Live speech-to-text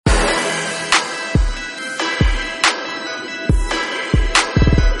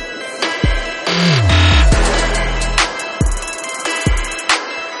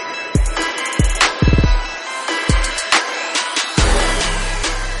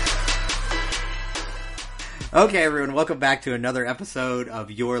Okay, everyone, welcome back to another episode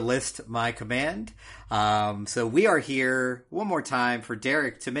of Your List, My Command. So we are here one more time for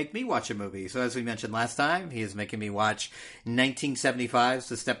Derek to make me watch a movie. So as we mentioned last time, he is making me watch 1975's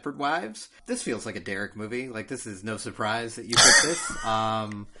The Stepford Wives. This feels like a Derek movie. Like, this is no surprise that you picked this.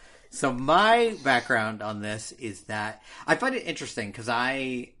 So my background on this is that I find it interesting because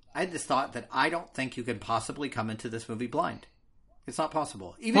I had this thought that I don't think you can possibly come into this movie blind. It's not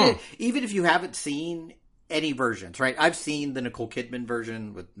possible. Even if you haven't seen any versions, right? I've seen the Nicole Kidman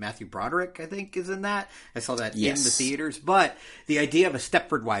version with Matthew Broderick, I think, is in that. I saw that in the theaters. But the idea of a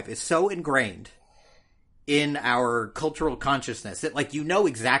Stepford wife is so ingrained in our cultural consciousness that, like, you know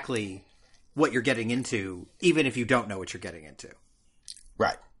exactly what you're getting into, even if you don't know what you're getting into.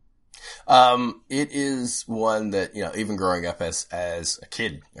 Right. It is one that, you know, even growing up as a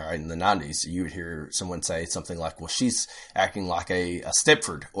kid, right, in the 90s, you would hear someone say something like, well, she's acting like a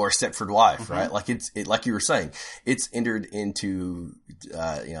Stepford or a Stepford wife, right? Like like you were saying, it's entered into,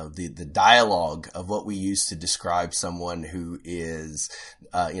 the dialogue of what we use to describe someone who is,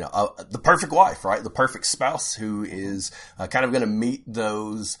 the perfect wife, right? The perfect spouse who is kind of going to meet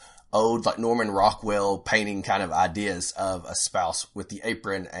those old, like, Norman Rockwell painting kind of ideas of a spouse with the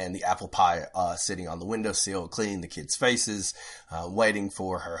apron and the apple pie sitting on the windowsill, cleaning the kids' faces, waiting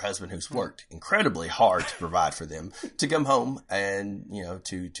for her husband, who's worked incredibly hard to provide for them, to come home and, you know,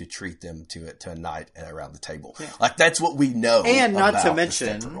 to treat them to a night around the table. Yeah. Like, that's what we know. And not to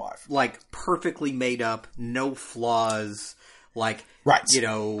mention, like, perfectly made up, no flaws, like, right.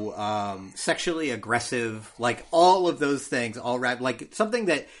 Sexually aggressive, like, all of those things, all right, like, something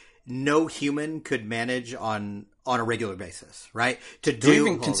that no human could manage on a regular basis, right? Do we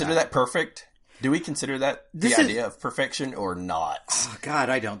even consider that perfect? Do we consider that the idea of perfection or not? Oh,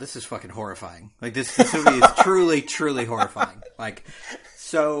 God, I don't. This is fucking horrifying. Like, this movie is truly, truly horrifying. Like,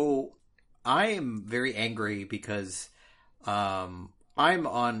 so I am very angry because I'm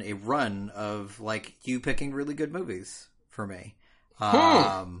on a run of, like, you picking really good movies for me.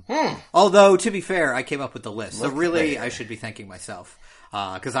 Although, to be fair, I came up with the list. So really, I should be thanking myself.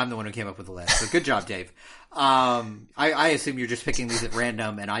 Because I'm the one who came up with the list. So good job, Dave. I assume you're just picking these at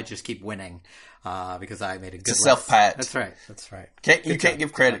random, and I just keep winning because I made a good list. It's a self-pat. That's right. You can't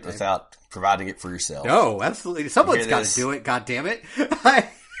give credit without providing it for yourself. No, absolutely. Someone's got to do it. God damn it.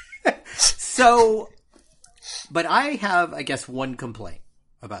 So, but I have, I guess, one complaint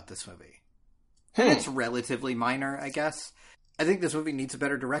about this movie. It's relatively minor, I guess. I think this movie needs a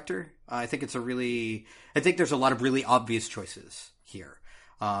better director. I think there's a lot of really obvious choices here.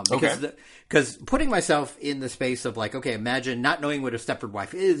 Because putting myself in the space of, like, okay, imagine not knowing what a Stepford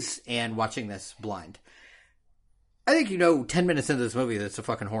wife is and watching this blind. I think 10 minutes into this movie that it's a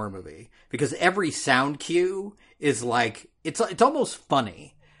fucking horror movie. Because every sound cue is like, it's almost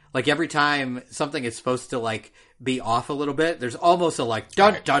funny. Like, every time something is supposed to, like, be off a little bit, there's almost a, like,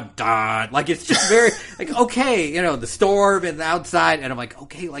 dun, dun, dun. Like, it's just very, like, okay, the storm and the outside. And I'm like,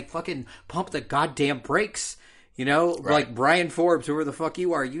 okay, like, fucking pump the goddamn brakes. Right. Like, Brian Forbes, whoever the fuck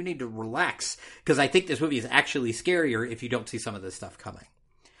you are, you need to relax. Because I think this movie is actually scarier if you don't see some of this stuff coming.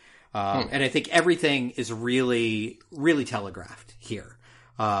 And I think everything is really, really telegraphed here.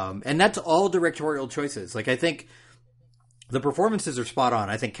 And that's all directorial choices. Like, I think the performances are spot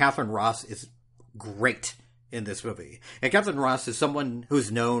on. I think Catherine Ross is great in this movie. And Catherine Ross is someone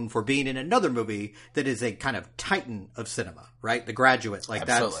who's known for being in another movie that is a kind of titan of cinema, right? The Graduate. Like,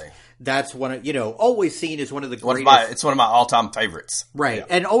 that's one of, always seen as one of the greatest. It's one of my all-time favorites. Right. Yeah.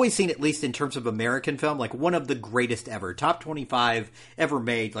 And always seen, at least in terms of American film, like one of the greatest ever. Top 25 ever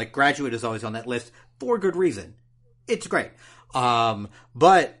made. Like, Graduate is always on that list for good reason. It's great.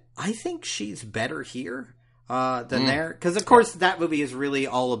 But I think she's better here than there. Because, of course, that movie is really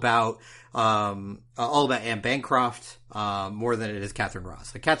all about Anne Bancroft more than it is Catherine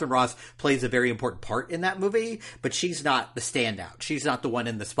Ross. Like, Catherine Ross plays a very important part in that movie, but she's not the standout. She's not the one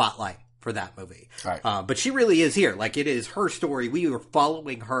in the spotlight for that movie. Right. But she really is here. Like, it is her story. We were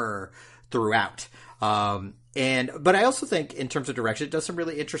following her throughout. But I also think, in terms of direction, it does some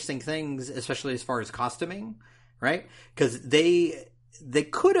really interesting things, especially as far as costuming, right? Because they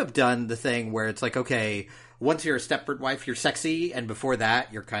could have done the thing where it's like, okay, once you're a Stepford wife, you're sexy, and before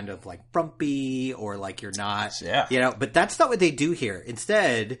that, you're kind of, like, frumpy, or, like, you're not, but that's not what they do here.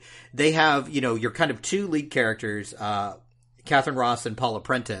 Instead, they have, your kind of two lead characters, Catherine Ross and Paula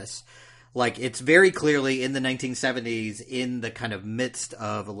Prentice. Like, it's very clearly in the 1970s, in the kind of midst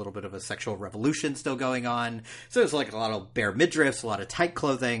of a little bit of a sexual revolution still going on. So there's, like, a lot of bare midriffs, a lot of tight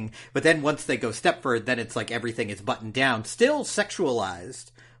clothing. But then once they go Stepford, then it's like everything is buttoned down. Still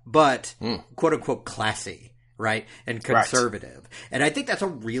sexualized, but quote-unquote classy. right? And conservative. Right. And I think that's a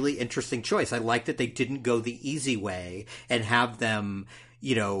really interesting choice. I like that they didn't go the easy way and have them,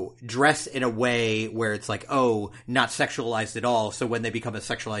 you know, dress in a way where it's like, oh, not sexualized at all. So when they become a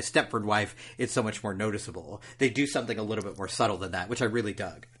sexualized Stepford wife, it's so much more noticeable. They do something a little bit more subtle than that, which I really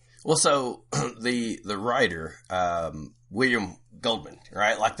dug. Well, so the writer, William Goldman,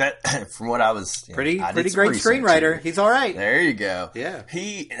 right? Like that, from what I was... Pretty great screenwriter. He's all right. There you go. Yeah.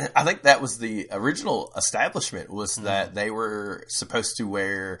 I think that was the original establishment, was that they were supposed to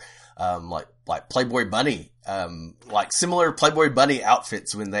wear like Playboy Bunny, like similar Playboy Bunny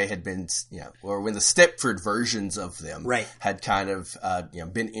outfits when they had been, you know, or when the Stepford versions of them had kind of,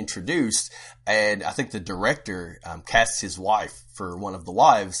 been introduced. And I think the director cast his wife for one of the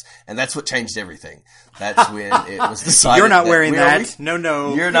wives, and that's what changed everything. That's when it was decided. You're not wearing that.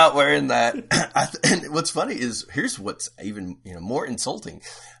 No. You're not wearing that. And what's funny is, here's what's even, more insulting.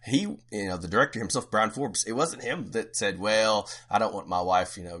 He, the director himself, Brian Forbes, it wasn't him that said, well, I don't want my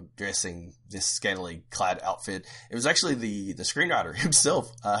wife, dressing this scantily clad outfit. It was actually the screenwriter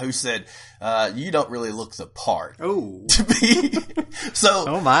himself, who said, you don't really look the part. Oh. To be. So,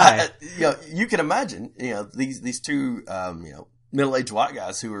 oh my. You can imagine, these two, middle-aged white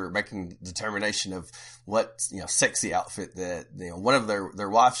guys who are making the determination of what, sexy outfit that, one of their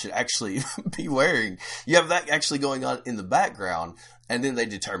wives should actually be wearing. You have that actually going on in the background, and then they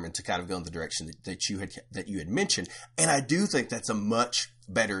determined to kind of go in the direction that you had mentioned. And I do think that's a much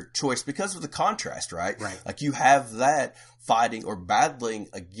better choice because of the contrast, right? Right. Like, you have that fighting or battling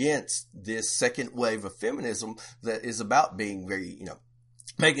against this second wave of feminism that is about being very,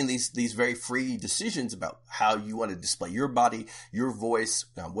 making these very free decisions about how you want to display your body, your voice,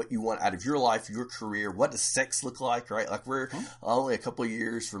 what you want out of your life, your career. What does sex look like, right? Like, we're only a couple of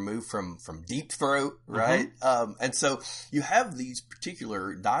years removed from Deep Throat, right? And so you have these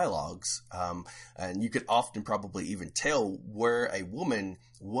particular dialogues, and you could often probably even tell where a woman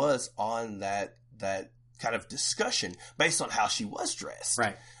was on that kind of discussion based on how she was dressed.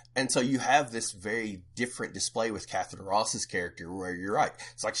 Right. And so you have this very different display with Catherine Ross's character, where you're right.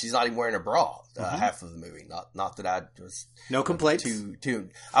 It's like she's not even wearing a bra half of the movie. Not that I was no complaints.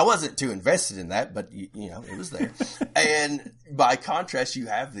 I wasn't too invested in that, but it was there. And by contrast, you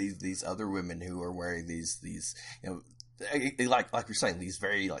have these other women who are wearing these like you're saying, these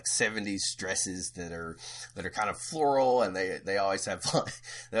very like 70s dresses that are kind of floral, and they always have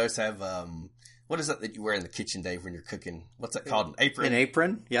what is that you wear in the kitchen, Dave, when you're cooking? What's that called? An apron? An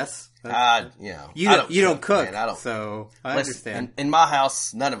apron, yes. You don't cook, man. So I understand. In my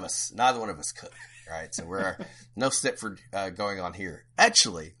house, neither one of us cook, right? So we're no Stepford going on here.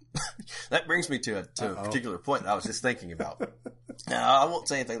 Actually, that brings me to a particular point that I was just thinking about. Now, I won't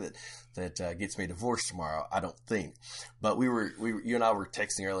say anything that gets me divorced tomorrow, I don't think. But you and I were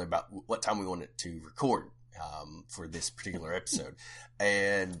texting earlier about what time we wanted to record for this particular episode.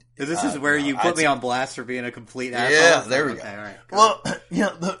 And this is where you put me on blast for being a complete asshole. Yeah, there we go. All right, well,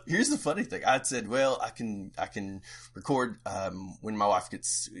 here's the funny thing. I'd said, well, I can record when my wife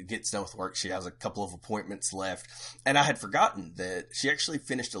gets done with work. She has a couple of appointments left, and I had forgotten that she actually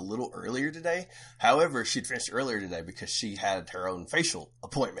finished a little earlier today. However, she'd finished earlier today because she had her own facial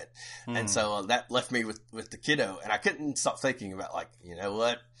appointment, and so that left me with the kiddo, and I couldn't stop thinking about, like, you know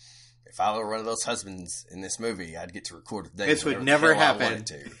what? If I were one of those husbands in this movie, I'd get to record with Dave. This would never happen.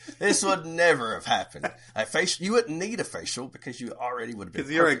 This would never have happened. You wouldn't need a facial because you already would have been.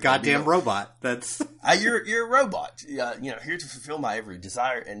 Because you're a goddamn robot. That's you're a robot. Here to fulfill my every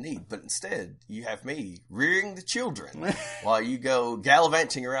desire and need. But instead, you have me rearing the children while you go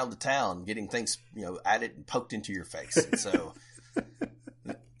gallivanting around the town, getting things added and poked into your face. And so.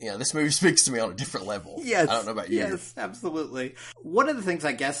 This movie speaks to me on a different level. Yes. I don't know about you. Yes, absolutely. One of the things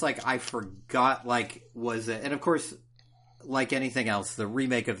I guess, I forgot, was it, and of course, like anything else, the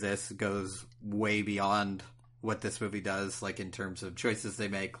remake of this goes way beyond what this movie does, in terms of choices they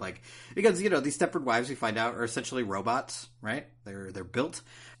make, because, these Stepford Wives, we find out, are essentially robots, right? They're built.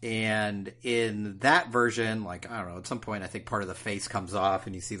 And in that version, I don't know, at some point, I think part of the face comes off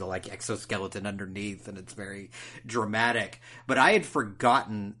and you see the, exoskeleton underneath, and it's very dramatic. But I had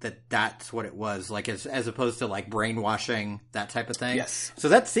forgotten that that's what it was, as opposed to, brainwashing, that type of thing. Yes. So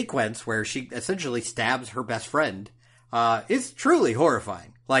that sequence where she essentially stabs her best friend is truly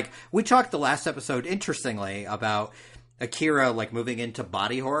horrifying. We talked the last episode, interestingly, about Akira, moving into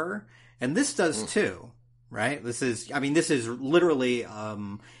body horror. And this does too, right? This is literally,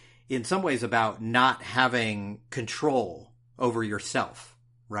 in some ways about not having control over yourself,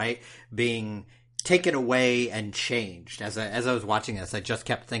 right? Being taken away and changed. As I was watching this, I just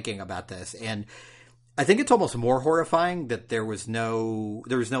kept thinking about this. And I think it's almost more horrifying that there was no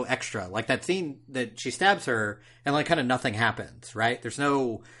extra. Like that scene that she stabs her and like kind of nothing happens, right? There's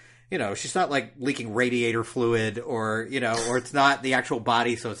no, she's not like leaking radiator fluid or it's not the actual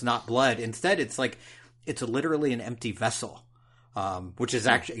body, so it's not blood. Instead, it's like, it's literally an empty vessel, which is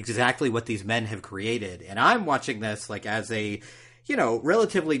actually exactly what these men have created. And I'm watching this like as a,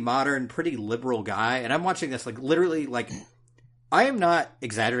 relatively modern, pretty liberal guy. And I'm watching this like literally like, I am not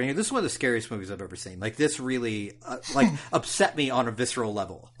exaggerating. This is one of the scariest movies I've ever seen. Like this really upset me on a visceral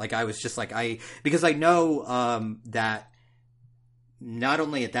level. Like I was just like, because I know that not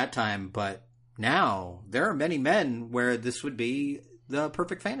only at that time, but now there are many men where this would be the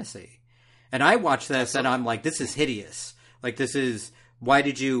perfect fantasy. And I watch this and I'm like, this is hideous. Like this is, why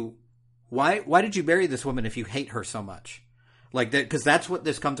did you marry this woman if you hate her so much? Like that, because that's what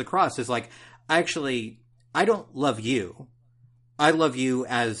this comes across is like, actually, I don't love you. I love you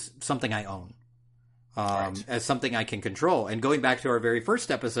as something I own, right. As something I can control. And going back to our very first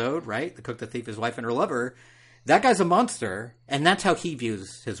episode, right? The cook, the thief, his wife, and her lover. That guy's a monster, and that's how he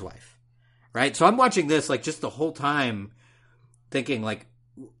views his wife, right? So I'm watching this like just the whole time thinking like,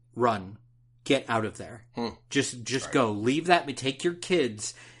 run, get out of there. Just right. Go. Leave that, take your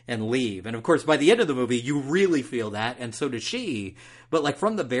kids and leave. And of course, by the end of the movie, you really feel that, and so does she. But like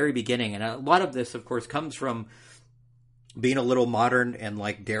from the very beginning, and a lot of this, of course, comes from being a little modern and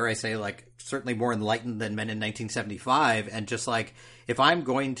like, dare I say, like certainly more enlightened than men in 1975. And just like, if I'm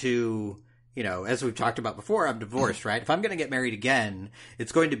going to, as we've talked about before, I'm divorced, right? If I'm going to get married again,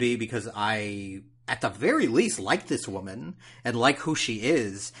 it's going to be because I, at the very least, like this woman and like who she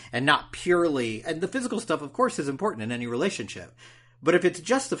is, and not purely, and the physical stuff, of course, is important in any relationship. But if it's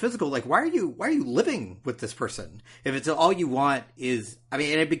just the physical, like, why are you living with this person? If it's all you want is, and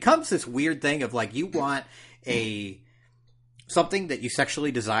it becomes this weird thing of like, you want something that you sexually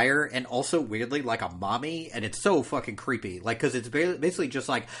desire, and also weirdly like a mommy, and it's so fucking creepy. Like, because it's basically just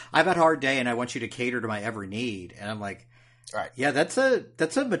like, I've had a hard day and I want you to cater to my every need. And I'm like, right, yeah, that's a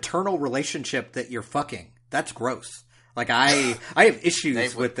maternal relationship that you're fucking. That's gross. Like I have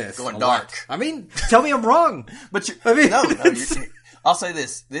issues with this. Going dark. Tell me I'm wrong. But I'll say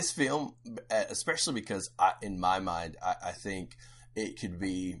this film, especially because in my mind, I think it could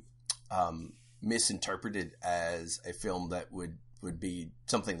be misinterpreted as a film that would be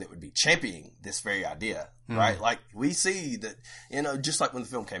something that would be championing this very idea, right? Like we see that, just like when the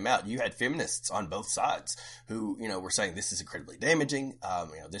film came out, you had feminists on both sides who, were saying this is incredibly damaging.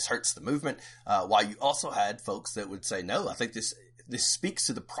 This hurts the movement. While you also had folks that would say, no, I think this speaks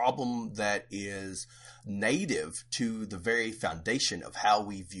to the problem that is native to the very foundation of how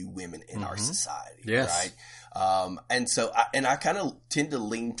we view women in our society, right? And so, I kind of tend to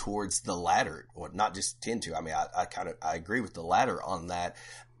lean towards the latter, or not just tend to, I agree with the latter on that,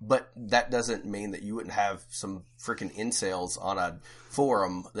 but that doesn't mean that you wouldn't have some freaking incels on a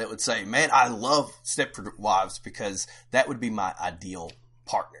forum that would say, man, I love Stepford Wives because that would be my ideal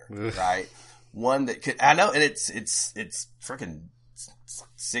partner, right? One that could, I know, and it's freaking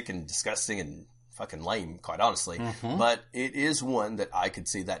sick and disgusting and fucking lame, quite honestly. But it is one that I could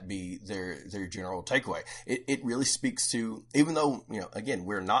see that be their general takeaway. It really speaks to, even though, again,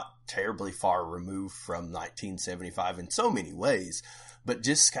 we're not terribly far removed from 1975 in so many ways, but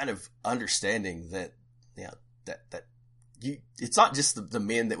just kind of understanding that, that it's not just the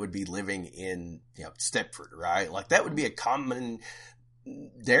men that would be living in, Stepford, right? Like that would be a common,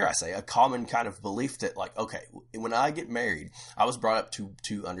 dare I say, a common kind of belief that like, okay, when I get married, I was brought up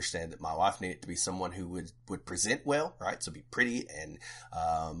to understand that my wife needed to be someone who would present well, right? So be pretty and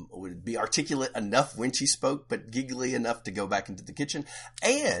would be articulate enough when she spoke, but giggly enough to go back into the kitchen.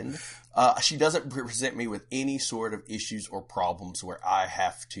 And she doesn't present me with any sort of issues or problems where I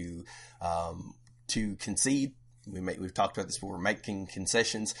have to concede. We've talked about this before, making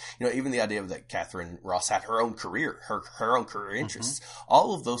concessions. Even the idea that Catherine Ross had her own career, her own career interests.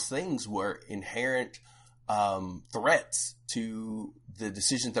 All of those things were inherent threats to the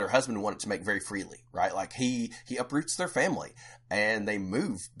decisions that her husband wanted to make very freely, right? Like he uproots their family and they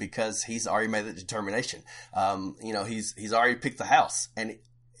move because he's already made that determination. He's already picked the house, and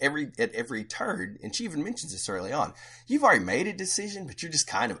at every turn, and she even mentions this early on, you've already made a decision, but you're just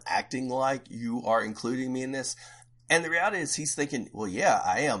kind of acting like you are including me in this. And the reality is he's thinking, well, yeah,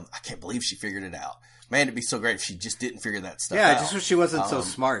 I am. I can't believe she figured it out. Man, it'd be so great if she just didn't figure that stuff out. Yeah, just wish she wasn't so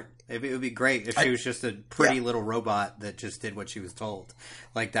smart. It would be great if she was just a pretty little robot that just did what she was told.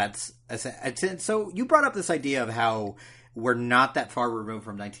 Like so you brought up this idea of how we're not that far removed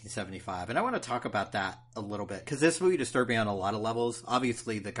from 1975. And I want to talk about that a little bit, because this movie disturbed me on a lot of levels.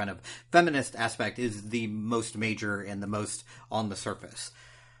 Obviously, the kind of feminist aspect is the most major and the most on the surface.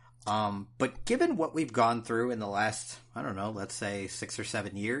 But given what we've gone through in the last, I don't know, let's say 6 or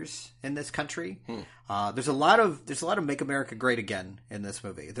 7 years in this country, there's a lot of Make America Great Again in this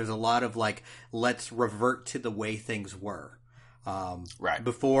movie. There's a lot of like, let's revert to the way things were. Right.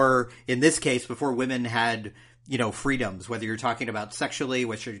 Before, in this case, before women had, freedoms, whether you're talking about sexually,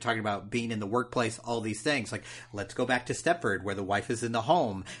 whether you're talking about being in the workplace, all these things. Like, let's go back to Stepford, where the wife is in the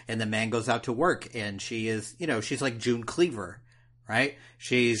home and the man goes out to work, and she is, she's like June Cleaver, right?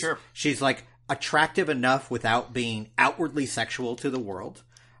 She's like attractive enough without being outwardly sexual to the world.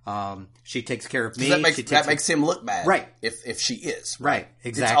 She takes care of me. That makes him look bad, right? If she is, right?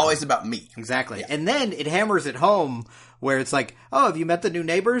 Exactly. It's always about me, exactly. Yeah. And then it hammers it home where it's like, oh, have you met the new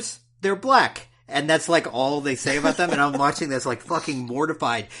neighbors? They're black, and that's like all they say about them. And I'm watching this like fucking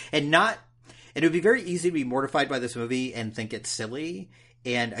mortified, and it would be very easy to be mortified by this movie and think it's silly.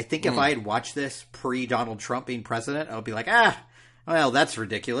 And I think if I had watched this pre Donald Trump being president, I would be like, well, that's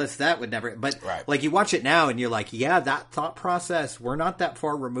ridiculous. That would never. But like, you watch it now and you're like, yeah, that thought process, we're not that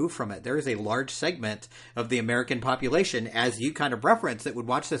far removed from it. There is a large segment of the American population, as you kind of referenced, that would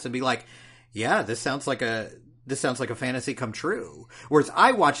watch this and be like, yeah, this sounds like a fantasy come true. Whereas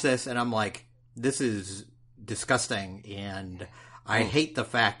I watch this and I'm like, this is disgusting, and I hate the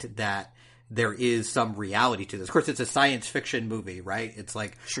fact that there is some reality to this. Of course, it's a science fiction movie, right? It's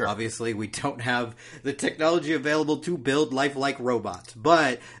like, obviously, we don't have the technology available to build lifelike robots.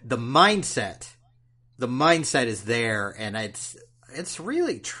 But the mindset is there, and it's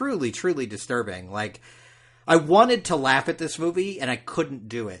really, truly, truly disturbing. Like, I wanted to laugh at this movie, and I couldn't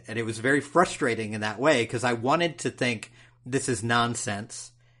do it. And it was very frustrating in that way, because I wanted to think, this is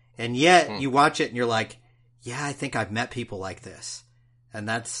nonsense. And yet, you watch it, and you're like, yeah, I think I've met people like this. And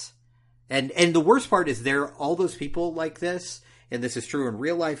that's... And the worst part is all those people like this, and this is true in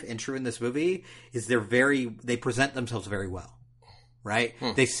real life and true in this movie, is they present themselves very well, right?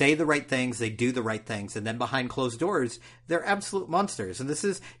 They say the right things, they do the right things, and then behind closed doors, they're absolute monsters. And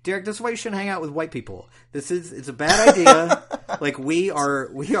Derek, this is why you shouldn't hang out with white people. It's a bad idea. Like, we are.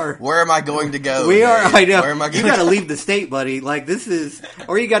 Where am I going to go? I know. Where am I going you got to leave the state, buddy. Like,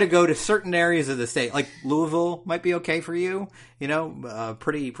 or you got to go to certain areas of the state. Like, Louisville might be okay for you.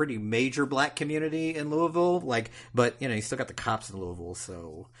 Pretty major black community in Louisville. Like, but you still got the cops in Louisville,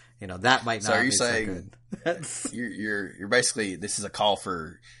 so that might not. So are you be saying so good. you're basically, this is a call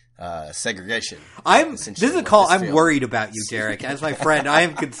for segregation? This is a call. I'm worried about you, Derek. As my friend, I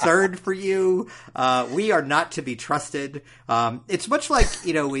am concerned for you. We are not to be trusted. It's much like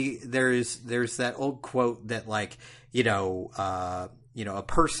there's that old quote that like a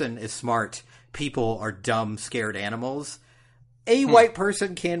person is smart, people are dumb, scared animals. A white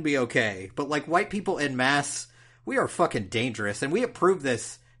person can be okay, but like white people en masse, we are fucking dangerous, and we have proved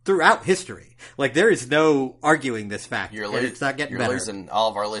this throughout history. Like, there is no arguing this fact. It's not getting better. You're losing all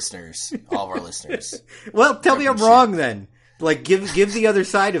of our listeners. Well, tell me I'm wrong then. Like, give the other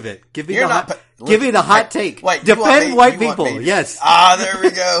side of it. Give me the hot take. Wait, defend white people. Yes. There we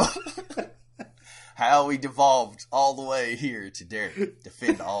go. How we devolved all the way here to Derek.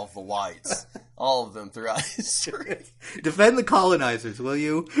 Defend all of the whites. All of them throughout history. Defend the colonizers, will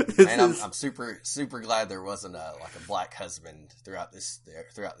you? I'm super, super glad there wasn't a black husband throughout this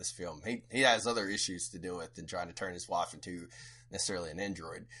film. He has other issues to deal with than trying to turn his wife into necessarily an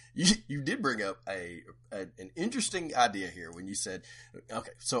android. You did bring up an interesting idea here when you said,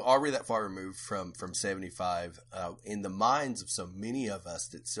 okay, so are we that far removed from 75 in the minds of so many of us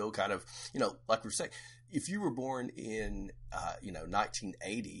that still kind of, like we're saying, if you were born in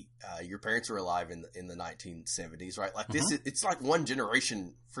 1980, your parents were alive in the 1970s, right? Like this, it's like one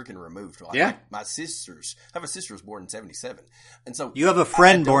generation freaking removed. Like, yeah. I have a sister who was born in 77, and so you have a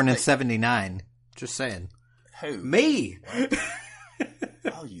friend born in 79. Just saying. Who? Me.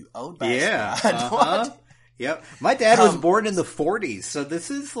 Oh, you old bastard. Yeah. Yep. My dad was born in the 40s, so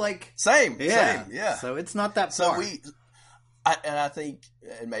this is like same. Yeah. So it's not that far. I think,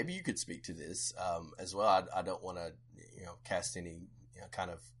 and maybe you could speak to this as well. I don't want to, cast any kind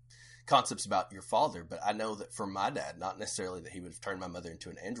of concepts about your father, but I know that for my dad, not necessarily that he would have turned my mother into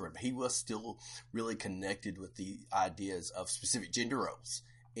an android, but he was still really connected with the ideas of specific gender roles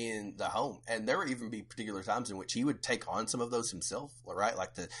in the home. And there would even be particular times in which he would take on some of those himself, right?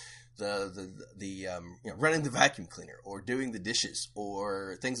 Like the running the vacuum cleaner or doing the dishes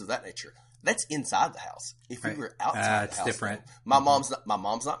or things of that nature. That's inside the house. If we were outside the house, it's different. My mom's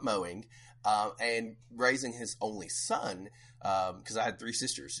not mowing, and raising his only son, because I had 3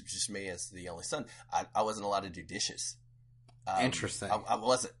 sisters. It was just me as the only son. I wasn't allowed to do dishes. Interesting. I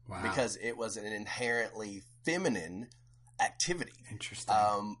wasn't, because it was an inherently feminine activity. Interesting.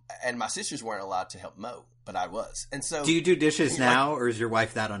 And my sisters weren't allowed to help mow. but I was. And so, do you do dishes now, or is your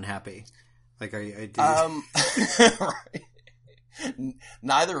wife that unhappy? Like, are you? Right.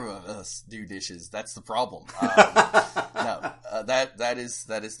 Neither of us do dishes. That's the problem. No, that is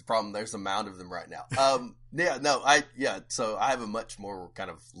the problem. There's a mound of them right now. So I have a much more kind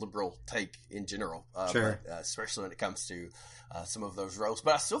of liberal take in general, sure. but, especially when it comes to some of those roles.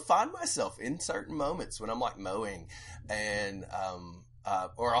 But I still find myself in certain moments when I'm like mowing, and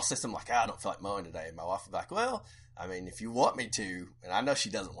or I'll say something like, I don't feel like mowing today. And my wife will be like, well, I mean, if you want me to, and I know she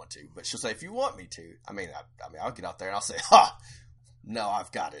doesn't want to, but she'll say, if you want me to, I mean, I'll get out there and I'll say, no,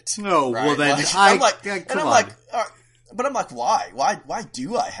 I've got it. No, right? Well then, but I'm like, why? Why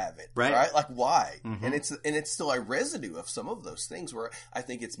do I have it? Right? Like, why? Mm-hmm. And it's still a residue of some of those things where I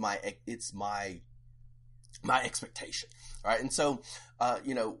think it's my expectation, right? And so,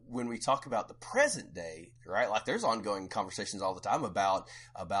 when we talk about the present day, right, like there's ongoing conversations all the time about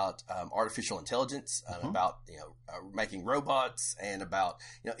artificial intelligence, about making robots, and about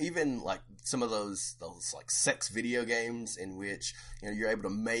even like some of those like sex video games in which you're able to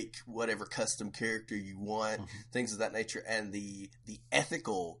make whatever custom character you want, things of that nature, and the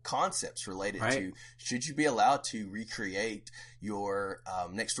ethical concepts related to should you be allowed to recreate your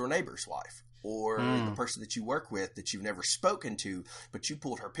next door neighbor's wife, or the person that you work with that you've never spoken to, but you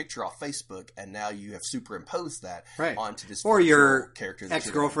pulled her picture off Facebook and now you have superimposed that onto this or your character,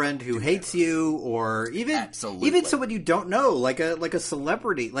 ex-girlfriend who hates you, or even someone you don't know, like a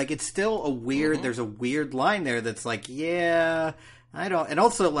celebrity. Like, it's still a weird. There's a weird line there that's like, yeah, I don't. And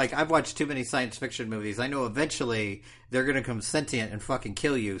also, like, I've watched too many science fiction movies. I know eventually they're going to come sentient and fucking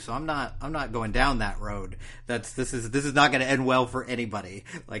kill you. So I'm not going down that road. This is not going to end well for anybody.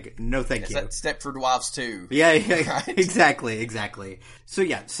 Like, no, thank you. That's Stepford Wives too. Yeah, right? Exactly. So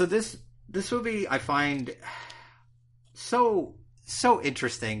yeah, so this movie I find so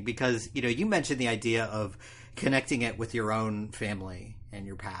interesting because you mentioned the idea of connecting it with your own family and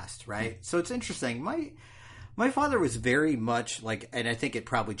your past, right? So it's interesting. My father was very much like, and I think it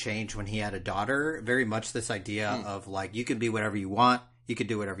probably changed when he had a daughter, very much this idea of like, you can be whatever you want, you can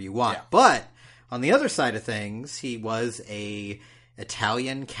do whatever you want. Yeah. But on the other side of things, he was a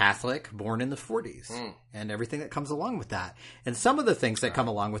Italian Catholic born in the 40s and everything that comes along with that. And some of the things that come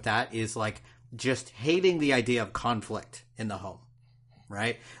along with that is like just hating the idea of conflict in the home.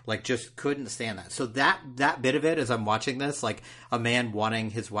 Right? Like, just couldn't stand that. So that bit of it, as I'm watching this, like a man wanting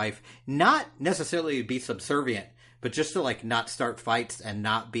his wife not necessarily be subservient, but just to like not start fights and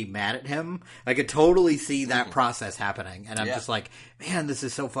not be mad at him. I could totally see that process happening. And I'm just like, man, this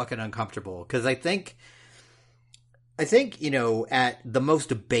is so fucking uncomfortable. Because I think, at the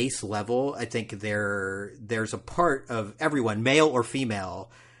most base level, I think there's a part of everyone, male or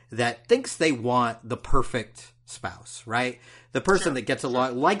female, that thinks they want the perfect spouse, right? The person that gets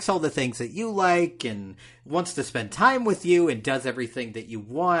along, likes all the things that you like and wants to spend time with you and does everything that you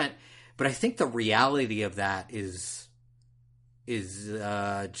want. But I think the reality of that is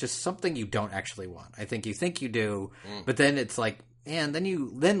just something you don't actually want. I think you do, but then it's like, man,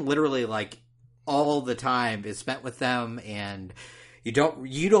 then literally like all the time is spent with them, and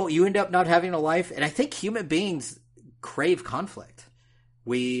you end up not having a life. And I think human beings crave conflict.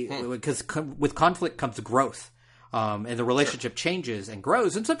 Because with conflict comes growth. And the relationship changes and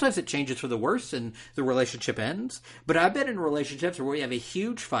grows, and sometimes it changes for the worse and the relationship ends. But I've been in relationships where we have a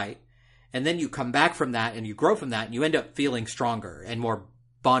huge fight, and then you come back from that and you grow from that, and you end up feeling stronger and more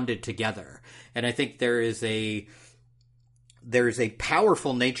bonded together. And I think there is a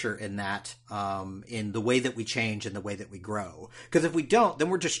powerful nature in that, in the way that we change and the way that we grow. Because if we don't, then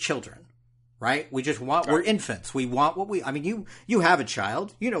we're just children. Right? We just we're infants. We want you have a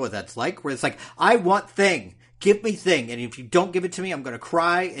child. You know what that's like, where it's like, I want thing. Give me thing. And if you don't give it to me, I'm going to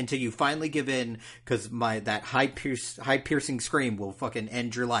cry until you finally give in, because that high piercing scream will fucking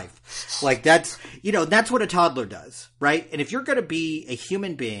end your life. Like, that's what a toddler does. Right? And if you're going to be a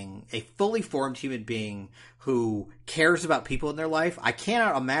human being, a fully formed human being who cares about people in their life, I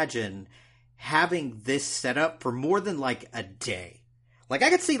cannot imagine having this set up for more than like a day. Like, I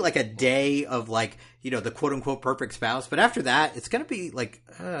could see, like, a day of, like, the quote-unquote perfect spouse, but after that, it's gonna be, like,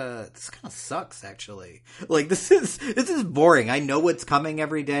 this kind of sucks, actually. Like, this is boring. I know what's coming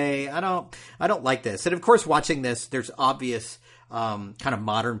every day. I don't like this. And, of course, watching this, there's obvious, kind of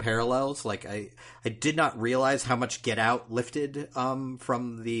modern parallels. Like, I did not realize how much Get Out lifted,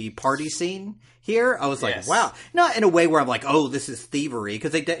 from the party scene here. I was like, wow. Not in a way where I'm like, oh, this is thievery,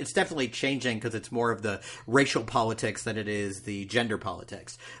 because it's definitely changing, because it's more of the racial politics than it is the gender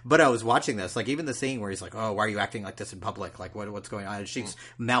politics. But I was watching this, like, even the scene where he's like, oh, why are you acting like this in public? Like, what's going on? And she's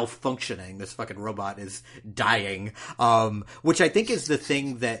malfunctioning. This fucking robot is dying. Which I think is the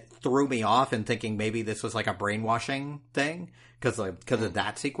thing that threw me off in thinking maybe this was like a brainwashing thing because of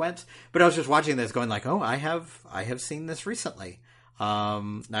that sequence. But I was just watching this going like, oh, I have seen this recently.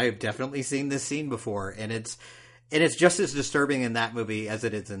 I've definitely seen this scene before, and it's just as disturbing in that movie as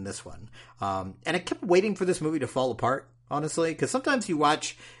it is in this one. And I kept waiting for this movie to fall apart, honestly, because sometimes you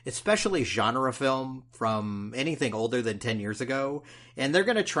watch, especially genre film from anything older than 10 years ago, and they're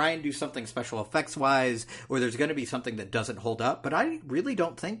going to try and do something special effects-wise, or there's going to be something that doesn't hold up, but I really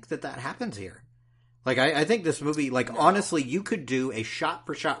don't think that happens here. Like, I think this movie, like, honestly, you could do a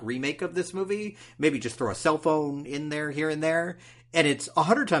shot-for-shot remake of this movie, maybe just throw a cell phone in there, here and there, and it's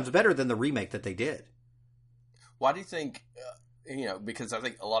 100 times better than the remake that they did. Why do you think, because I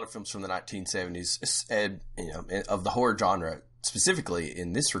think a lot of films from the 1970s, and, of the horror genre, specifically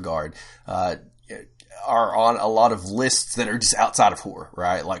in this regard, are on a lot of lists that are just outside of horror,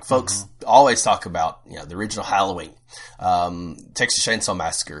 right? Like folks always talk about, the original Halloween, Texas Chainsaw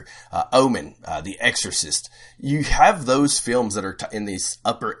Massacre, Omen, The Exorcist. You have those films that are in these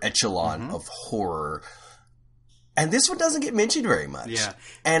upper echelon of horror. And this one doesn't get mentioned very much. Yeah.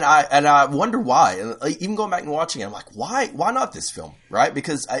 And I wonder why. And even going back and watching it, I'm like, why not this film? Right?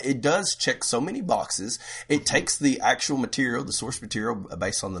 Because it does check so many boxes. It takes the actual material, the source material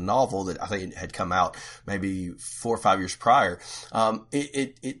based on the novel that I think had come out maybe 4 or 5 years prior.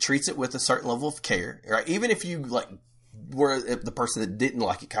 It treats it with a certain level of care, right? Even if you were the person that didn't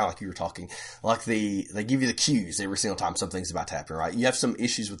like it, kind of like you were talking, like they give you the cues every single time something's about to happen, right? You have some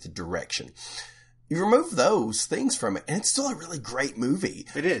issues with the direction. You remove those things from it, and it's still a really great movie.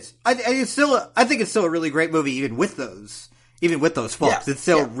 It is. I think it's still a really great movie, even with those faults. Yeah, it's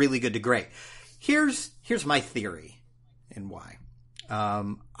still really good to great. Here's my theory and why.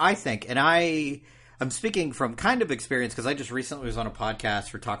 I think, and I'm speaking from kind of experience because I just recently was on a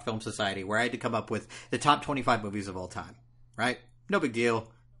podcast for Talk Film Society where I had to come up with the top 25 movies of all time. Right? No big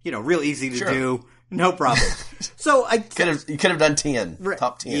deal. Real easy to do. No problem. So you could have done 10,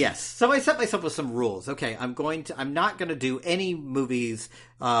 top 10. Yes. So I set myself with some rules. Okay, I'm not going to do any movies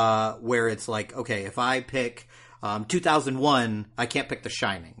where it's like, okay, if I pick 2001, I can't pick The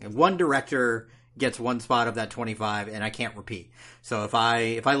Shining. If one director gets one spot of that 25, and I can't repeat. So if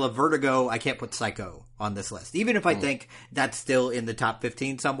I love Vertigo, I can't put Psycho on this list, even if I think that's still in the top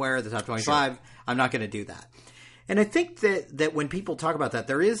 15 somewhere, the top 25. Sure. I'm not going to do that. And I think that when people talk about that,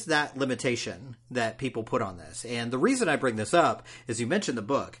 there is that limitation that people put on this. And the reason I bring this up is you mentioned the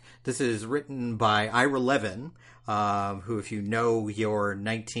book. This is written by Ira Levin, who, if you know your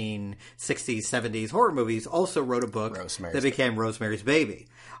 1960s, 70s horror movies, also wrote a book that became Rosemary's Baby.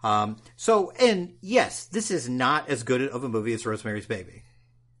 And yes, this is not as good of a movie as Rosemary's Baby.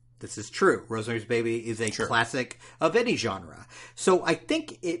 This is true. Rosemary's Baby is a classic of any genre. So I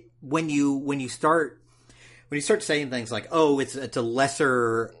think when you start saying things like, "Oh, it's a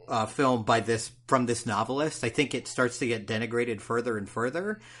lesser film from this novelist," I think it starts to get denigrated further and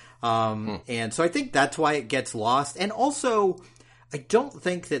further, and so I think that's why it gets lost. And also, I don't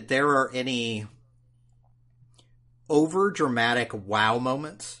think that there are any over dramatic wow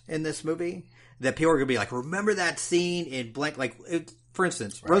moments in this movie that people are going to be like, "Remember that scene in blank?" For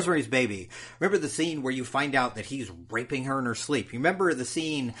instance, Rosemary's Baby. Remember the scene where you find out that he's raping her in her sleep? You remember the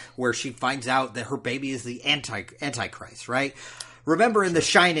scene where she finds out that her baby is the Antichrist, right? Remember in The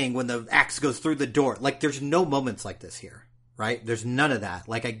Shining when the axe goes through the door? There's no moments like this here, right? There's none of that.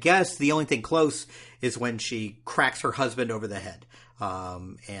 I guess the only thing close is when she cracks her husband over the head.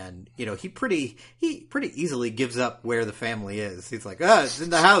 And he pretty easily gives up where the family is. He's like, it's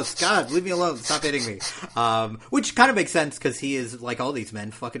in the house. God, leave me alone. Stop hitting me. Which kind of makes sense because he is, like all these men,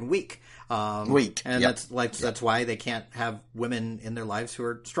 fucking weak. And that's why they can't have women in their lives who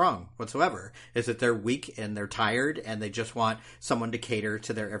are strong whatsoever. Is that they're weak and they're tired and they just want someone to cater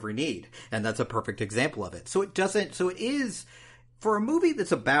to their every need. And that's a perfect example of it. So it is for a movie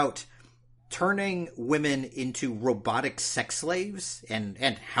that's about turning women into robotic sex slaves and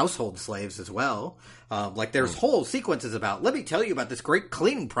household slaves as well. There's whole sequences about, let me tell you about this great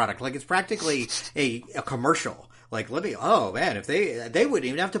cleaning product. It's practically a commercial. If they wouldn't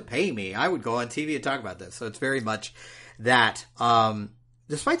even have to pay me, I would go on TV and talk about this. So it's very much that.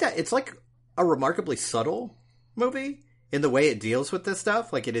 Despite that, it's a remarkably subtle movie in the way it deals with this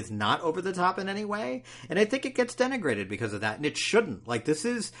stuff. It is not over the top in any way. And I think it gets denigrated because of that. And it shouldn't.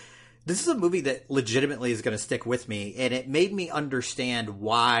 This is a movie that legitimately is going to stick with me, and it made me understand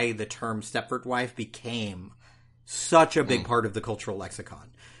why the term Stepford wife became such a big part of the cultural lexicon.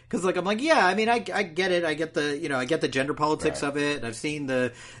 Because I'm I get it. I get the gender politics of it, and I've seen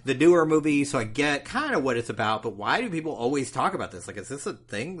the newer movie, so I get kind of what it's about. But why do people always talk about this? Is this a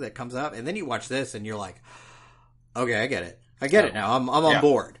thing that comes up? And then you watch this, and you're like, okay, I get it. I get it now. I'm on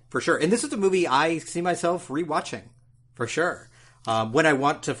board for sure. And this is a movie I see myself rewatching for sure. When I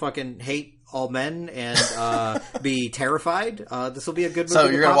want to fucking hate all men and be terrified, this will be a good movie. So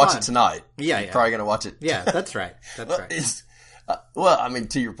you're going to watch it tonight. Yeah, you're probably going to watch it. Yeah, that's right. That's right. Well, I mean,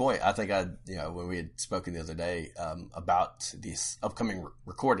 to your point, I think when we had spoken the other day about this upcoming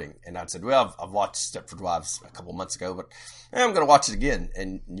recording, and I'd said, well, I've watched Stepford Wives a couple months ago, but I'm going to watch it again.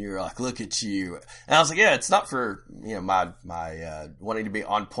 And you're like, look at you. And I was like, yeah, it's not for, my wanting to be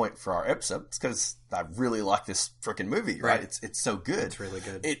on point for our episode. It's because I really like this freaking movie, right? It's so good. It's really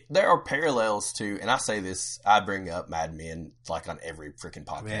good. There are parallels to, and I say this, I bring up Mad Men like on every freaking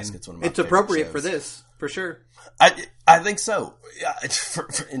podcast. It's one of my favorite appropriate shows. For this, for sure. I think so.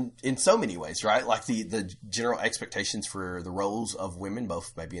 In so many ways, right? Like the general expectations for the roles of women,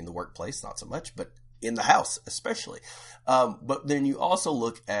 both maybe in the workplace, not so much, but in the house especially. But then you also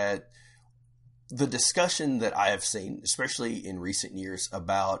look at the discussion that I have seen, especially in recent years,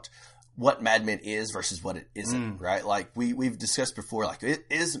 about what Mad Men is versus what it isn't, right? Like we've discussed before, like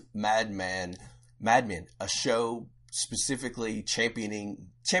is Mad Men a show specifically championing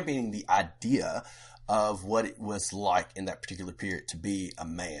the idea of what it was like in that particular period to be a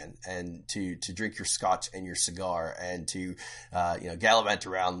man and to drink your scotch and your cigar and to gallivant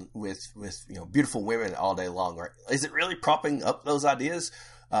around with beautiful women all day long? Right? Is it really propping up those ideas,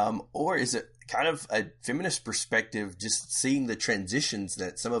 or is it kind of a feminist perspective, just seeing the transitions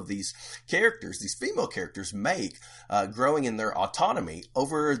that some of these characters, these female characters, make, growing in their autonomy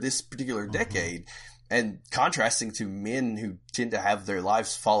over this particular decade? And contrasting to men who tend to have their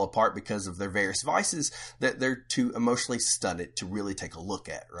lives fall apart because of their various vices that they're too emotionally stunted to really take a look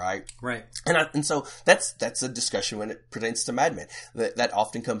at, right? Right. And so that's a discussion when it pertains to Mad Men. That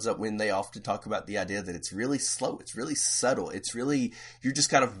often comes up when they often talk about the idea that it's really slow, it's really subtle, it's really, you're just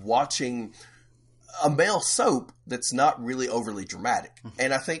kind of watching a male soap that's not really overly dramatic.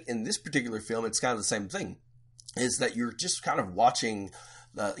 And I think in this particular film, it's kind of the same thing, is that you're just kind of watching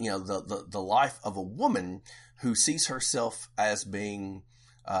the life of a woman who sees herself as being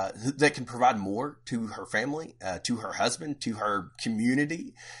that can provide more to her family, to her husband, to her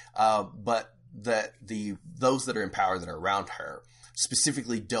community, but that those that are in power that are around her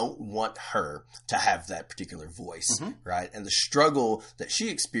specifically don't want her to have that particular voice, right? And the struggle that she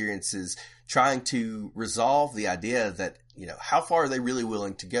experiences trying to resolve the idea that, how far are they really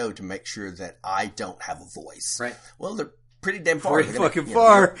willing to go to make sure that I don't have a voice? Right. Well, they're pretty damn far. Pretty fucking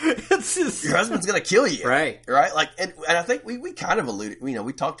far. It's just, your husband's going to kill you. Right. Right? Like, and I think we kind of alluded,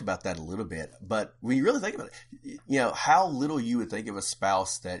 we talked about that a little bit, but when you really think about it, how little you would think of a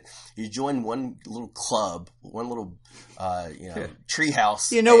spouse that you join one little club, one little, tree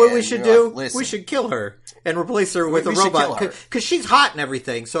house. You know what we should do? Like, we should kill her and replace her with a robot. Because she's hot and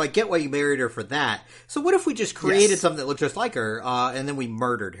everything, so I get why you married her for that. So what if we just created something that looked just like her, and then we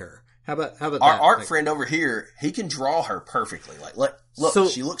murdered her? How about that? Our art friend over here, he can draw her perfectly. Like, look,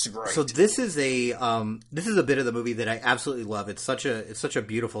 she looks great. So this is a bit of the movie that I absolutely love. It's such a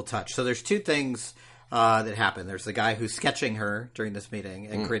beautiful touch. So there's two things that happen. There's the guy who's sketching her during this meeting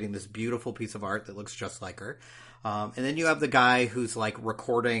and creating this beautiful piece of art that looks just like her. And then you have the guy who's like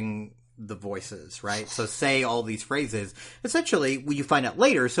recording the voices, right? So say all these phrases. Essentially, you find out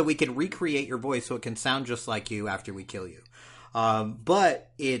later, so we can recreate your voice so it can sound just like you after we kill you. But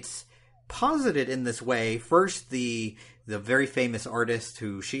it's posited in this way. First, the very famous artist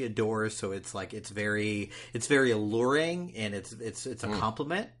who she adores, so it's like it's very alluring and it's a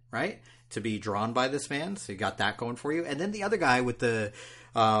compliment, right? To be drawn by this man. So you got that going for you. And then the other guy with the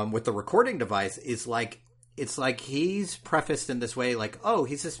recording device is like, it's like he's prefaced in this way, like, oh,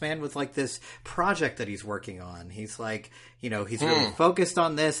 he's this man with like this project that he's working on. He's like, he's really focused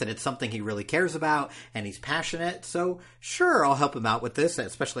on this and it's something he really cares about and he's passionate. So sure, I'll help him out with this,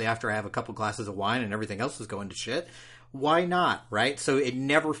 especially after I have a couple glasses of wine and everything else is going to shit. Why not? Right. So it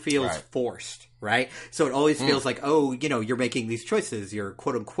never feels forced. Right. So it always feels like, oh, you're making these choices. You're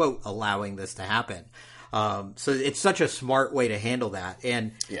quote unquote allowing this to happen. So it's such a smart way to handle that.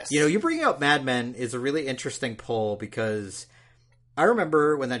 And, you bringing up Mad Men is a really interesting poll because I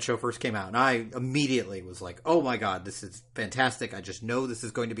remember when that show first came out and I immediately was like, oh my God, this is fantastic. I just know this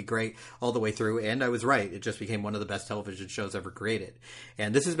is going to be great all the way through. And I was right. It just became one of the best television shows ever created.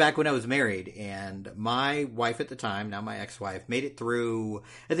 And this is back when I was married and my wife at the time, now my ex-wife, made it through,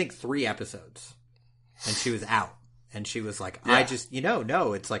 I think 3 episodes and she was out and she was like, I just,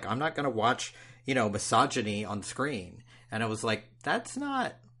 no, it's like, I'm not going to watch misogyny on screen. And I was like, that's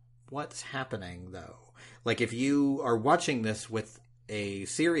not what's happening though. Like if you are watching this with a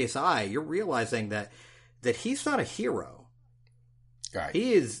serious eye, you're realizing that he's not a hero. Right.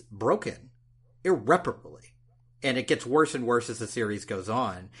 He is broken irreparably. And it gets worse and worse as the series goes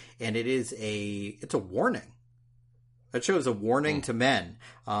on. And it's a warning. That show is a warning to men.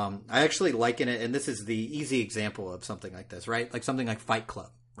 I actually liken it, and this is the easy example of something like this, right? Like something like Fight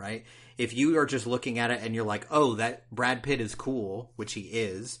Club, right? If you are just looking at it and you're like, oh, that Brad Pitt is cool, which he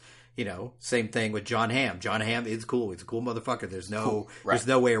is, you know, same thing with John Hamm. John Hamm is cool. He's a cool motherfucker. There's no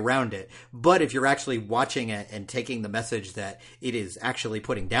way around it. But if you're actually watching it and taking the message that it is actually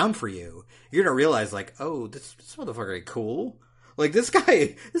putting down for you, you're going to realize like, oh, this motherfucker ain't cool. Like this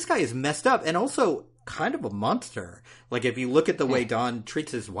guy is messed up and also kind of a monster. Like if you look at the way Don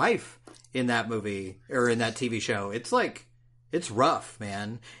treats his wife in that movie or in that TV show, it's like, it's rough,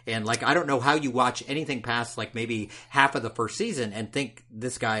 man. And like, I don't know how you watch anything past like maybe half of the first season and think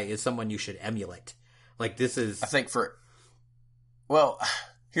this guy is someone you should emulate. Like this is, I think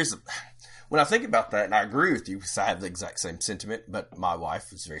when I think about that, and I agree with you because I have the exact same sentiment, but my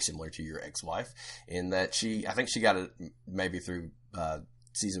wife is very similar to your ex-wife in that I think she got it maybe through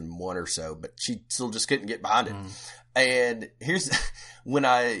season 1 or so, but she still just couldn't get behind it. And when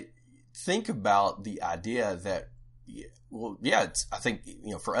I think about the idea that, I think,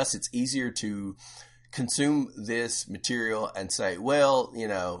 you know, for us, it's easier to consume this material and say, well, you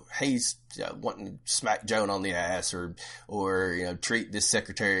know, he's wanting to smack Joan on the ass or, you know, treat this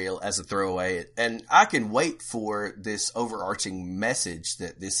secretary as a throwaway. And I can wait for this overarching message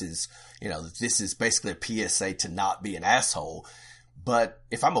that this is basically a PSA to not be an asshole. But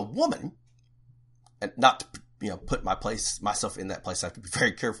if I'm a woman, and not to, you know, put myself in that place, I have to be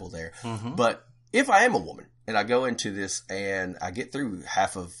very careful there. But if I am a woman and I go into this and I get through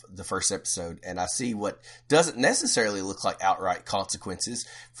half of the first episode and I see what doesn't necessarily look like outright consequences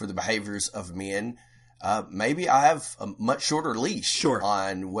for the behaviors of men, maybe I have a much shorter leash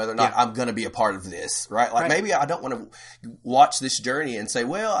on whether or not I'm going to be a part of this, right? Like maybe I don't want to watch this journey and say,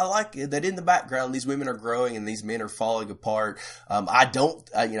 well, I like that in the background, these women are growing and these men are falling apart. I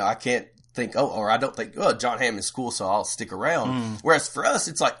can't think, I don't think, John Hamm is cool, so I'll stick around. Whereas for us,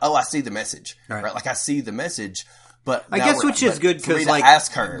 it's like, I see the message, right? Like I see the message, but I guess which is good because like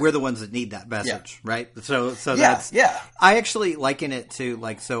we're the ones that need that message, right? So that's I actually liken it to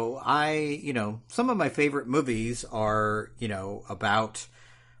like, so some of my favorite movies are, you know, about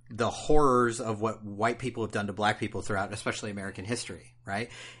the horrors of what white people have done to black people throughout, especially American history, right?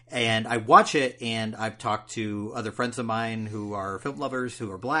 And I watch it, and I've talked to other friends of mine who are film lovers who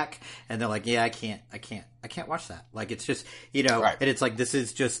are black, and they're like, "Yeah, I can't watch that." Like, it's just, you know, and it's like this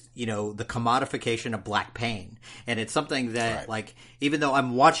is just, you know, the commodification of black pain, and it's something that, like, even though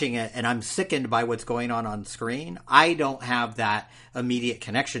I'm watching it and I'm sickened by what's going on screen, I don't have that immediate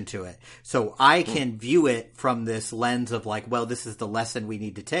connection to it, so I can view it from this lens of like, well, this is the lesson we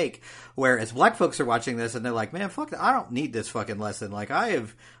need to take. Whereas black folks are watching this and they're like, man, fuck, I don't need this fucking lesson. Like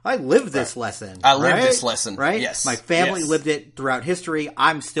I lived this lesson. I lived this lesson. Right? Yes. My family lived it throughout history.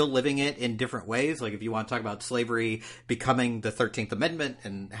 I'm still living it in different ways. Like if you want to talk about slavery becoming the 13th Amendment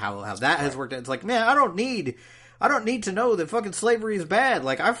and how that has worked out, it's like, man, I don't need to know that fucking slavery is bad.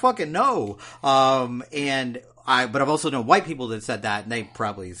 Like I fucking know. But I've also known white people that said that and they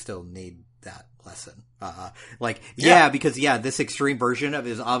probably still need that lesson. Because this extreme version of it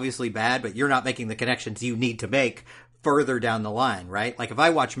is obviously bad, but you're not making the connections you need to make further down the line, right? Like if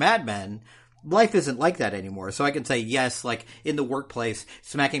I watch Mad Men, life isn't like that anymore. So I can say, yes, like in the workplace,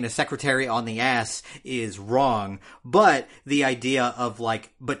 smacking the secretary on the ass is wrong. But the idea of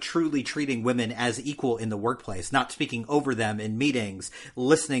like, but truly treating women as equal in the workplace, not speaking over them in meetings,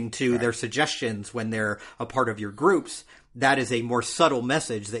 listening to their suggestions when they're a part of your groups, that is a more subtle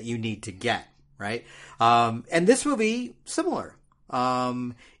message that you need to get. Right. And this movie, similar,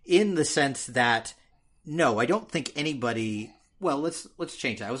 in the sense that, no, I don't think anybody, well, let's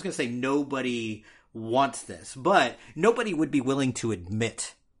change that. I was going to say nobody wants this, but nobody would be willing to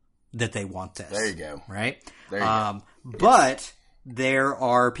admit that they want this. There you go. Right. There you go. But there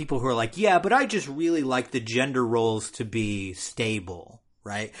are people who are like, yeah, but I just really like the gender roles to be stable.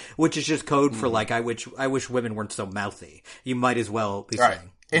 Right. Which is just code for like, I wish women weren't so mouthy. You might as well be saying.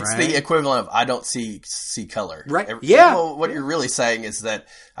 It's the equivalent of I don't see color. Right. Yeah. What you're really saying is that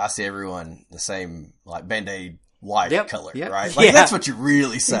I see everyone the same, like Band-Aid white color, right? Like that's what you're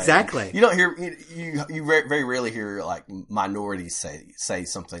really saying. Exactly. You don't hear, you very rarely hear like minorities say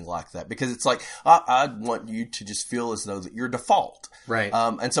something like that because it's like, I want you to just feel as though that you're default. Right.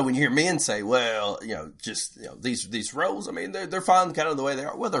 And so when you hear men say, well, these roles, I mean, they're fine kind of the way they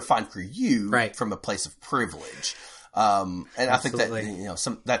are. Well, they're fine for you from a place of privilege. And I think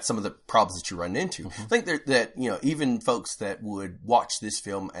that, that's some of the problems that you run into. I think that, even folks that would watch this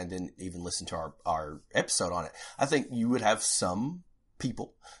film and then even listen to our episode on it, I think you would have some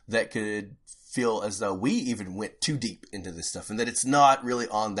people that could feel as though we even went too deep into this stuff and that it's not really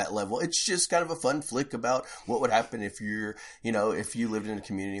on that level. It's just kind of a fun flick about what would happen if you're, if you lived in a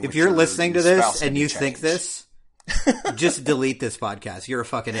community. If you're listening to this and you think this, just delete this podcast. You're a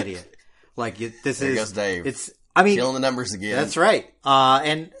fucking idiot. Like there goes Dave. Killing the numbers again. That's right.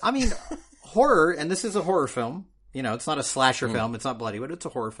 And I mean, horror, and this is a horror film. It's not a slasher film. It's not bloody, but it's a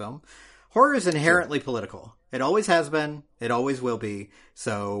horror film. Horror is inherently political. It always has been. It always will be.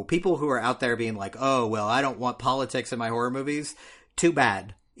 So people who are out there being like, oh, well, I don't want politics in my horror movies, too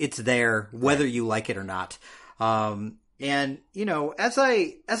bad. It's there, whether you like it or not. And, as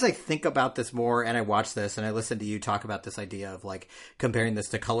I think about this more and I watch this and I listen to you talk about this idea of like comparing this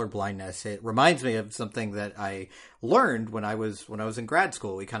to color blindness, it reminds me of something that I learned when I was in grad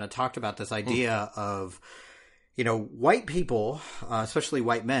school. We kind of talked about this idea of, white people, especially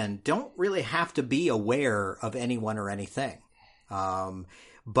white men, don't really have to be aware of anyone or anything.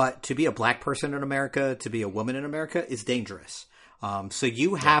 But to be a black person in America, to be a woman in America is dangerous. So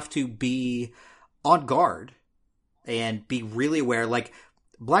you have to be on guard and be really aware. Like,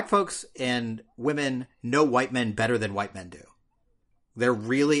 black folks and women know white men better than white men do. They're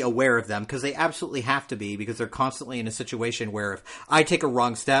really aware of them because they absolutely have to be, because they're constantly in a situation where if I take a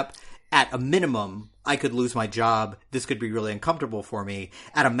wrong step, at a minimum, I could lose my job. This could be really uncomfortable for me.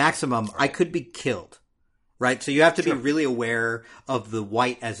 At a maximum, I could be killed. Right? So you have to be really aware of the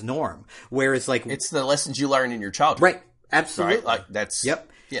white as norm. Whereas, like, it's the lessons you learn in your childhood. Right. Absolutely. Right? Like, that's... Yep.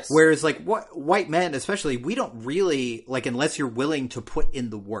 Yes. Whereas, like, white men, especially, we don't really, like, unless you're willing to put in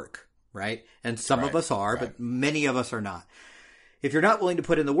the work, right? And some of us are, but many of us are not. If you're not willing to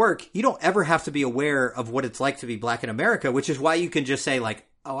put in the work, you don't ever have to be aware of what it's like to be black in America, which is why you can just say, like,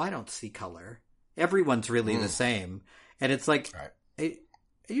 oh, I don't see color. Everyone's really the same. And it's like, hey,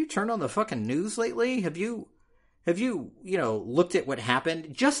 have you turned on the fucking news lately? Have you, looked at what happened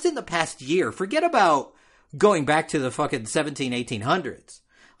just in the past year? Forget about going back to the fucking 1800s.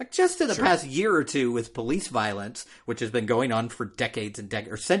 Like, just in the past year or two with police violence, which has been going on for decades and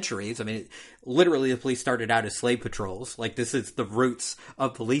or centuries. I mean, literally the police started out as slave patrols. Like, this is the roots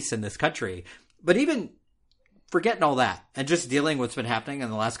of police in this country. But even forgetting all that and just dealing with what's been happening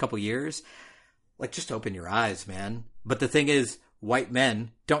in the last couple of years, like, just open your eyes, man. But the thing is, white men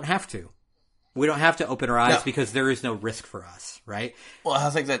don't have to. We don't have to open our eyes because there is no risk for us, right? Well, I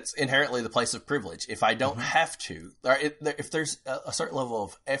think that's inherently the place of privilege. If I don't have to, or if there's a certain level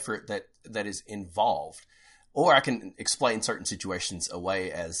of effort that is involved, or I can explain certain situations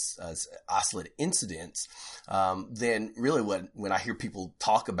away as isolated incidents, then really when I hear people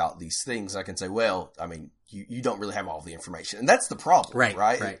talk about these things, I can say, well, I mean, you don't really have all the information. And that's the problem,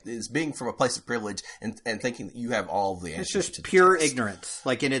 right? Is being from a place of privilege and thinking that you have all the answers. It's just pure ignorance,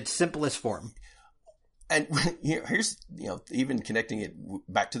 like in its simplest form. And here's, even connecting it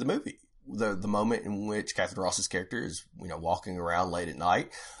back to the movie. The moment in which Catherine Ross's character is, walking around late at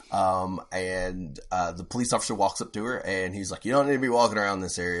night, and the police officer walks up to her and he's like, you don't need to be walking around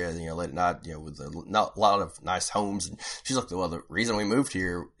this area, late at night, with a lot of nice homes. And she's like, well, the reason we moved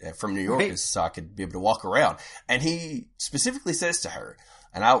here from New York is so I could be able to walk around. And he specifically says to her,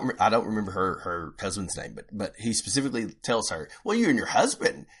 and I don't remember her husband's name, but he specifically tells her, well, you and your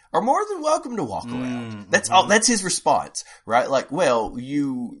husband are more than welcome to walk around. That's all. That's his response, right? Like, well,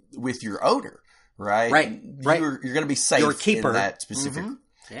 you with your odor, right? Right. You're going to be safe in that specific.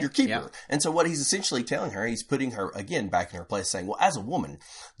 Your keeper. Yeah. And so what he's essentially telling her, he's putting her again back in her place, saying, well, as a woman,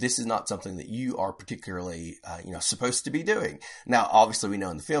 this is not something that you are particularly, supposed to be doing. Now, obviously we know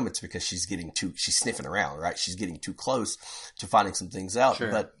in the film it's because she's sniffing around, right? She's getting too close to finding some things out.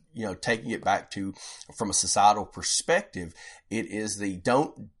 Sure. But, taking it back to, from a societal perspective, it is the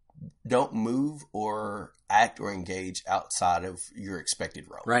don't move or act or engage outside of your expected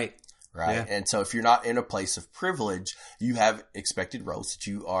role. Right. Right. Yeah. And so if you're not in a place of privilege, you have expected roles that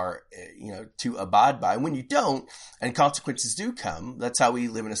you are, to abide by. And when you don't, and consequences do come, that's how we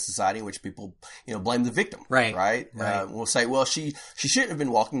live in a society in which people, blame the victim. Right. Right. We'll say, well, she shouldn't have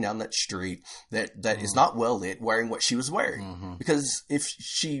been walking down that street that is not well lit wearing what she was wearing. Because if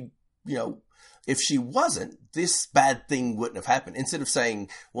she wasn't, this bad thing wouldn't have happened. Instead of saying,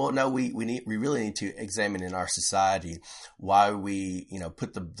 well, no, we really need to examine in our society why we,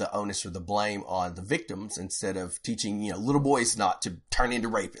 put the onus or the blame on the victims instead of teaching, little boys not to turn into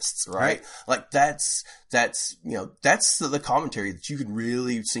rapists, right? Like that's the commentary that you can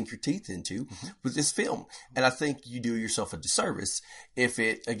really sink your teeth into with this film. And I think you do yourself a disservice if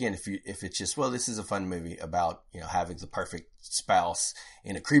it's just, well, this is a fun movie about, having the perfect spouse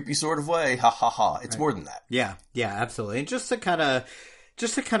in a creepy sort of way. Ha ha ha. It's more than that. Yeah, absolutely. And just to kind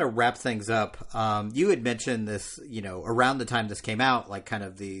of wrap things up, you had mentioned this, around the time this came out, like kind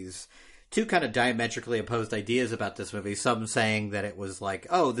of these two kind of diametrically opposed ideas about this movie. Some saying that it was like,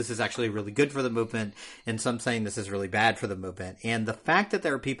 oh, this is actually really good for the movement, and some saying this is really bad for the movement. And the fact that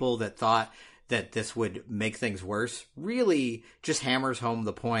there are people that thought that this would make things worse really just hammers home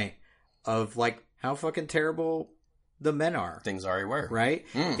the point of like how fucking terrible the men are. Things already were. Right?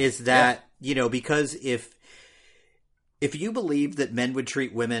 Is that, because if you believe that men would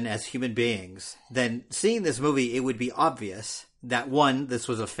treat women as human beings, then seeing this movie, it would be obvious that, one, this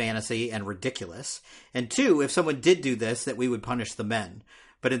was a fantasy and ridiculous, and two, if someone did do this, that we would punish the men.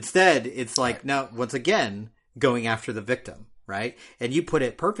 But instead, it's like, no, once again, going after the victim, right? And you put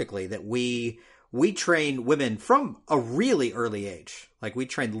it perfectly, that we train women from a really early age. Like, we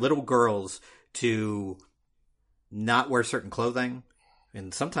train little girls to not wear certain clothing,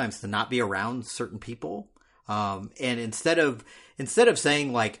 and sometimes to not be around certain people. And instead of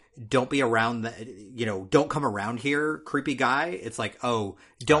saying like, don't be around don't come around here, creepy guy. It's like, oh,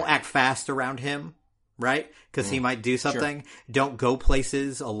 don't act fast around him. Right. Cause he might do something. Sure. Don't go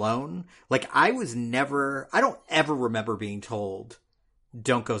places alone. Like I don't ever remember being told,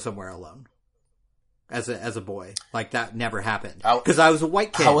 don't go somewhere alone as a boy. Like that never happened. Cause I was a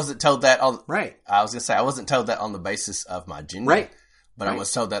white kid. I wasn't told that right. I was going to say, I wasn't told that on the basis of my gender. Right. But I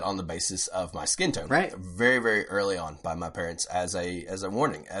was told that on the basis of my skin tone, right? Very, very early on by my parents as a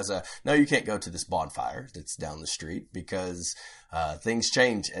warning, no, you can't go to this bonfire that's down the street because things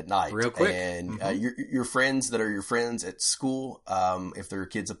change at night, real quick. And your friends that are your friends at school, if there are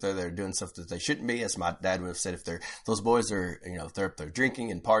kids up there that are doing stuff that they shouldn't be, as my dad would have said, if those boys are, if they're up there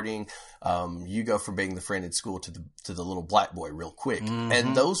drinking and partying, you go from being the friend at school to the little black boy real quick,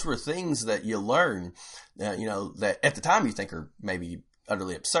 and those were things that you learn, that at the time you think are maybe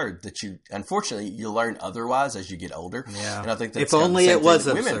utterly absurd, that unfortunately you learn otherwise as you get older. Yeah. And I think that's if only it was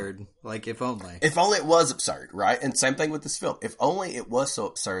absurd. Like if only it was absurd, right? And same thing with this film. If only it was so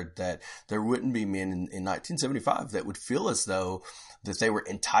absurd that there wouldn't be men in 1975 that would feel as though that they were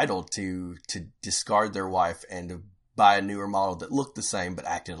entitled to discard their wife and to buy a newer model that looked the same but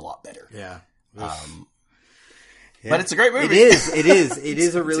acted a lot better. Yeah. But it's a great movie. It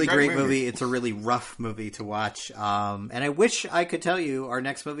is a really great movie. It's a really rough movie to watch. And I wish I could tell you our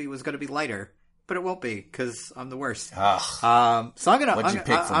next movie was going to be lighter, but it won't be because I'm the worst. So I'm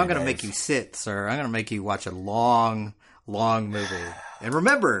gonna make you sit, sir. I'm gonna make you watch a long, long movie. And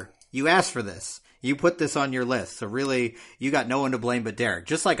remember, you asked for this. You put this on your list. So really, you got no one to blame but Derek.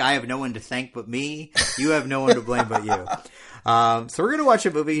 Just like I have no one to thank but me, you have no one to blame but you. So we're going to watch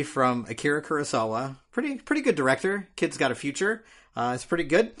a movie from Akira Kurosawa. Pretty good director. Kid's got a future. It's pretty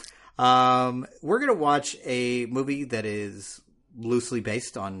good. We're going to watch a movie that is loosely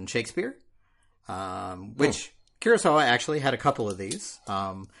based on Shakespeare, which Kurosawa actually had a couple of these.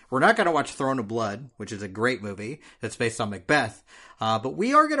 We're not going to watch Throne of Blood, which is a great movie that's based on Macbeth. But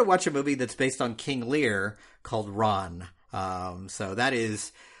we are going to watch a movie that's based on King Lear called Ron. So that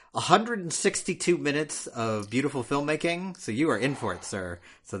is 162 minutes of beautiful filmmaking. So you are in for it, sir.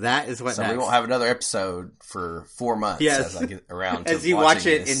 So that is what. So next. We won't have another episode for 4 months. Yes. As I get around to as you watch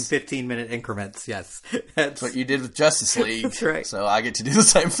it this. in 15-minute increments. Yes, that's what you did with Justice League. That's right. So I get to do the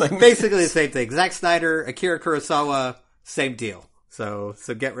same thing. Basically the same thing. Zack Snyder, Akira Kurosawa, same deal. So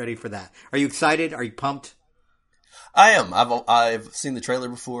get ready for that. Are you excited? Are you pumped? I am. I've seen the trailer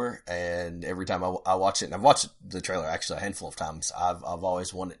before, and every time I watch it, and I've watched the trailer actually a handful of times, I've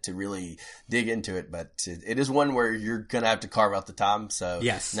always wanted to really dig into it, but it is one where you're going to have to carve out the time. So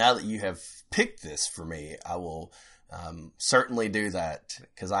yes. Now that you have picked this for me, I will certainly do that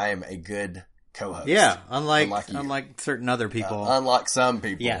because I am a good co-host. Yeah, unlike certain other people. Unlike some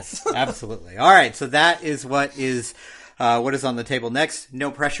people. Yes, absolutely. All right, so that is what is on the table next.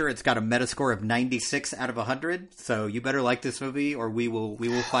 No pressure. It's got a Metascore of 96 out of 100. So you better like this movie, or we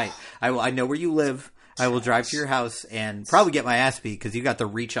will fight. I know where you live. I will drive to your house and probably get my ass beat because you got the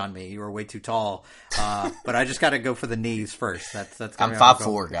reach on me. You are way too tall. But I just got to go for the knees first. That's. I'm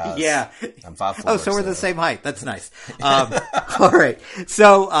 5'4", guys. Yeah, I'm 5'4". Oh, so we're the same height. That's nice. All right.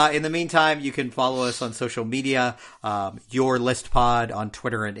 So in the meantime, you can follow us on social media. Your List Pod on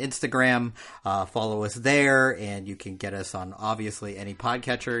Twitter and Instagram. Follow us there, and you can get us on obviously any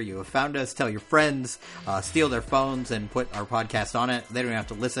podcatcher. You have found us. Tell your friends. Steal their phones and put our podcast on it. They don't have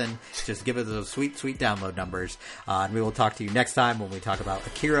to listen. Just give it those sweet download numbers. And we will talk to you next time when we talk about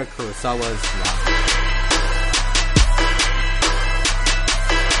Akira Kurosawa's Ron.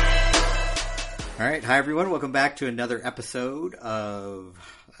 All right. Hi, everyone. Welcome back to another episode of...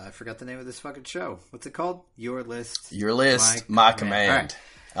 I forgot the name of this fucking show. What's it called? Your List. Your List, my command.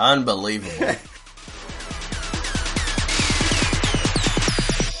 Right. Unbelievable.